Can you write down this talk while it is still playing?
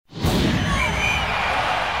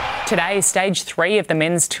Today, stage 3 of the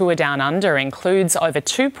men's tour down under includes over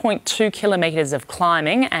 2.2 kilometres of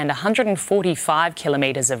climbing and 145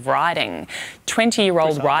 kilometres of riding.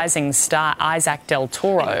 20-year-old rising star Isaac del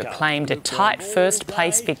Toro claimed a tight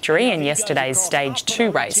first-place victory in yesterday's stage 2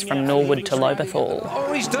 race from Norwood to Lobethal.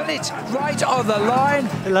 Oh, he's done it right on the line.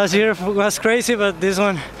 Last year was crazy, but this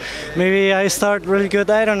one, maybe I start really good.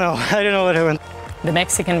 I don't know what happened. The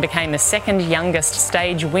Mexican became the second youngest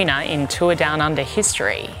stage winner in Tour Down Under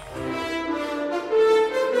history.